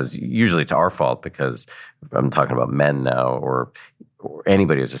 because usually it's our fault because I'm talking about men now or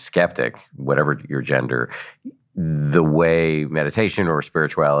anybody who's a skeptic, whatever your gender, the way meditation or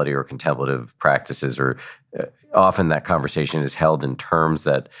spirituality or contemplative practices or often that conversation is held in terms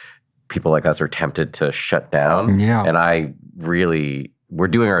that people like us are tempted to shut down. Yeah. And we're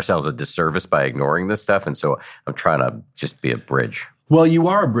doing ourselves a disservice by ignoring this stuff. And so I'm trying to just be a bridge. Well, you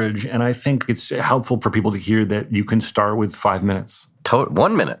are a bridge. And I think it's helpful for people to hear that you can start with 5 minutes.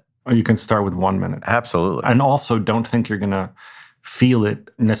 1 minute. Or you can start with 1 minute. Absolutely. And also don't think you're going to feel it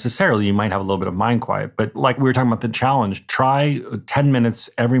necessarily. You might have a little bit of mind quiet. But like we were talking about the challenge, try 10 minutes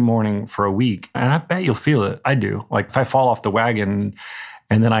every morning for a week. And I bet you'll feel it. I do. Like if I fall off the wagon...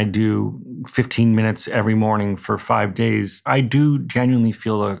 and then I do 15 minutes every morning for 5 days, I do genuinely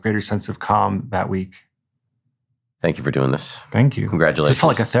feel a greater sense of calm that week. Thank you for doing this. Thank you. Congratulations. It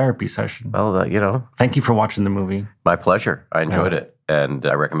felt like a therapy session. Well, Thank you for watching the movie. My pleasure. I enjoyed it. And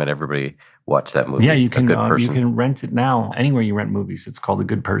I recommend everybody watch that movie. Yeah, you can, A Good Person. You can rent it now. Anywhere you rent movies, it's called A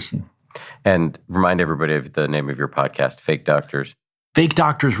Good Person. And remind everybody of the name of your podcast, Fake Doctors. Fake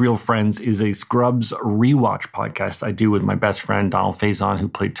Doctors, Real Friends is a Scrubs rewatch podcast I do with my best friend, Donald Faison, who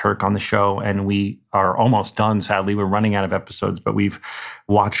played Turk on the show. And we are almost done, sadly. We're running out of episodes, but we've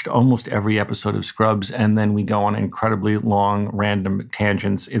watched almost every episode of Scrubs. And then we go on incredibly long, random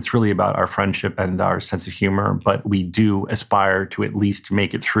tangents. It's really about our friendship and our sense of humor. But we do aspire to at least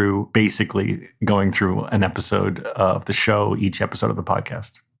make it through, basically going through an episode of the show, each episode of the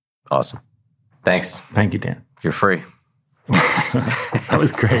podcast. Awesome. Thanks. Thank you, Dan. You're free. That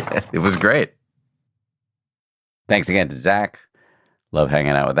was great. It was great. Thanks again to Zach. Love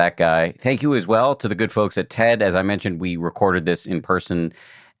hanging out with that guy. Thank you as well to the good folks at TED. As I mentioned, we recorded this in person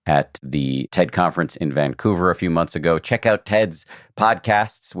at the TED conference in Vancouver a few months ago. Check out TED's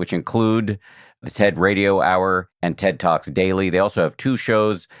podcasts, which include the TED Radio Hour and TED Talks Daily. They also have 2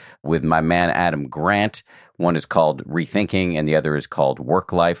 shows with my man Adam Grant. One is called Rethinking and the other is called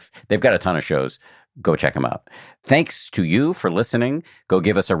Work Life. They've got a ton of shows. Go check them out. Thanks to you for listening. Go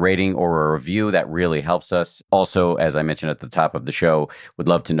give us a rating or a review. That really helps us. Also, as I mentioned at the top of the show, would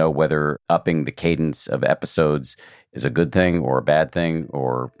love to know whether upping the cadence of episodes is a good thing or a bad thing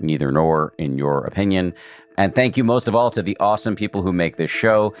or neither nor in your opinion. And thank you most of all to the awesome people who make this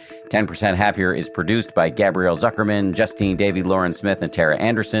show. 10% Happier is produced by Gabrielle Zuckerman, Justine Davy, Lauren Smith, and Tara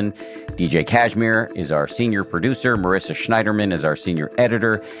Anderson. DJ Kashmir is our senior producer. Marissa Schneiderman is our senior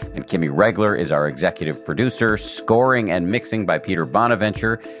editor. And Kimmy Regler is our executive producer. Scoring and mixing by Peter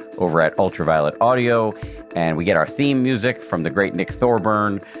Bonaventure over at Ultraviolet Audio. And we get our theme music from the great Nick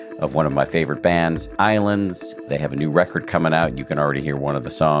Thorburn of one of my favorite bands, Islands. They have a new record coming out. You can already hear one of the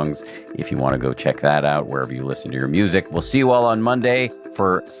songs if you want to go check that out wherever you listen to your music. We'll see you all on Monday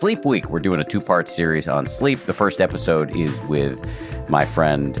for Sleep Week. We're doing a 2-part series on sleep. The first episode is with my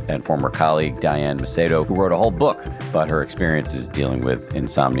friend and former colleague, Diane Macedo, who wrote a whole book about her experiences dealing with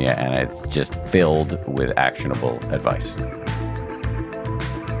insomnia, and it's just filled with actionable advice.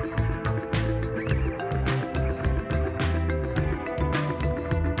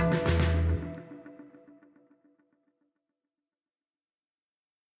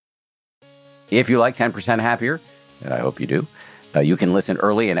 If you like 10% Happier, and I hope you do, you can listen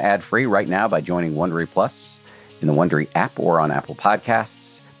early and ad-free right now by joining Wondery Plus. in the Wondery app or on Apple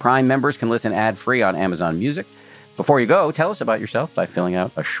Podcasts. Prime members can listen ad-free on Amazon Music. Before you go, tell us about yourself by filling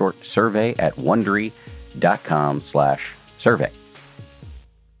out a short survey at Wondery.com/survey.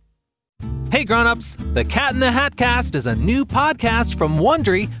 Hey grown-ups, the Cat in the Hat Cast is a new podcast from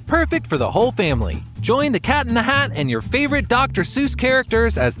Wondery, perfect for the whole family. Join the Cat in the Hat and your favorite Dr. Seuss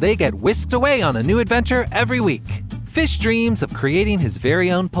characters as they get whisked away on a new adventure every week. Fish dreams of creating his very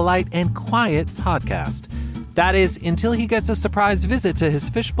own polite and quiet podcast. That is, until he gets a surprise visit to his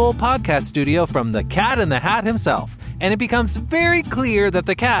Fishbowl podcast studio from the Cat in the Hat himself, and it becomes very clear that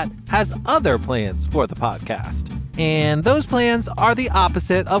the cat has other plans for the podcast. And those plans are the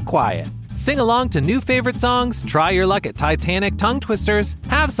opposite of quiet. Sing along to new favorite songs, try your luck at Titanic tongue twisters,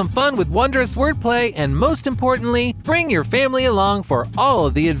 have some fun with wondrous wordplay, and most importantly, bring your family along for all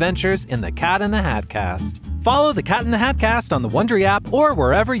of the adventures in the Cat in the Hat Cast. Follow the Cat in the Hat Cast on the Wondery app or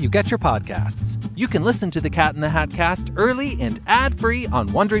wherever you get your podcasts. You can listen to the Cat in the Hat Cast early and ad-free on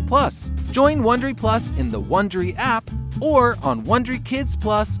Wondery Plus. Join Wondery Plus in the Wondery app or on Wondery Kids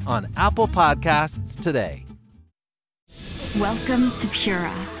Plus on Apple Podcasts today. Welcome to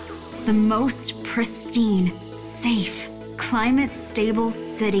Pura, the most pristine, safe, climate-stable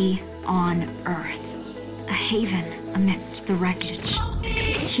city on Earth. A haven amidst the wreckage.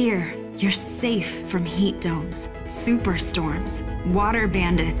 Here, you're safe from heat domes, superstorms, water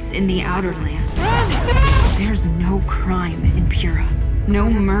bandits in the outer lands. There's no crime in Pura, no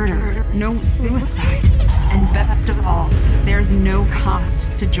murder, no suicide, and best of all, there's no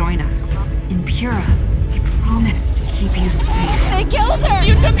cost to join us. In Pura, we promise to keep you safe. They killed her!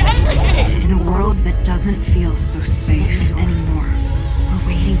 You took everything! In a world that doesn't feel so safe anymore, we're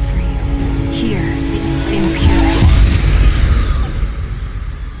waiting for you, here in Pura.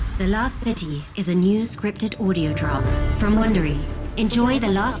 The Last City is a new scripted audio drama from Wondery. Enjoy The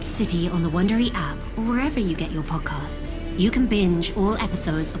Last City on the Wondery app or wherever you get your podcasts. You can binge all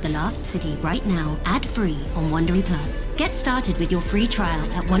episodes of The Last City right now, ad-free on Wondery Plus. Get started with your free trial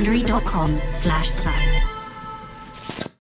at Wondery.com/plus.